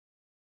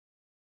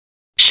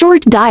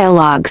Short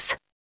dialogues.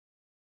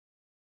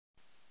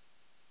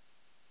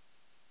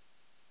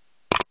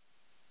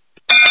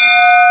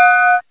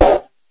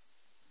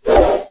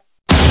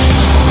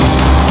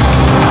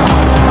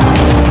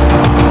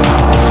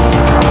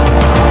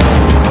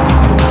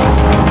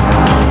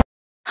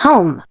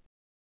 Home.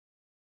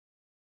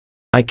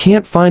 I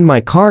can't find my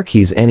car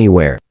keys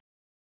anywhere.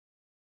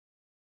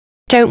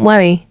 Don't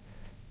worry.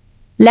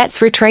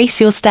 Let's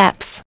retrace your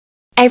steps.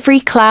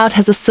 Every cloud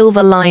has a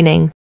silver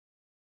lining.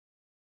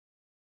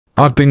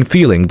 I've been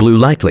feeling blue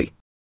lately.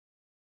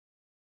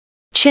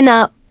 Chin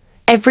up.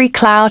 Every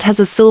cloud has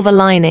a silver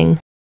lining.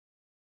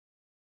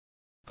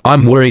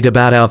 I'm worried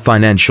about our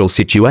financial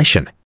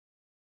situation.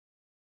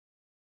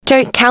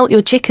 Don't count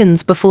your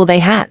chickens before they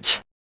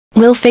hatch.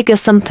 We'll figure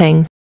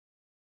something.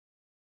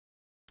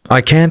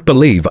 I can't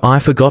believe I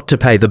forgot to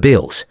pay the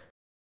bills.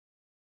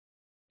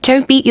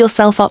 Don't beat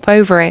yourself up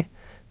over it.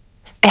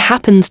 It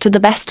happens to the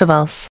best of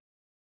us.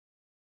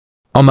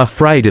 I'm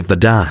afraid of the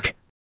dark.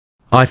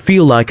 I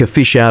feel like a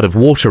fish out of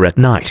water at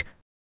night.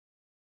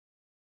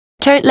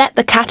 Don't let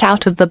the cat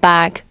out of the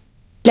bag.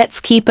 Let's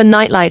keep a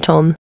nightlight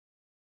on.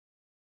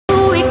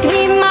 Ikaw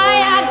ikni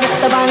mayat,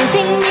 tabang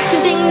ting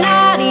mikun ting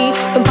nari,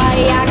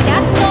 tumpay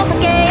akat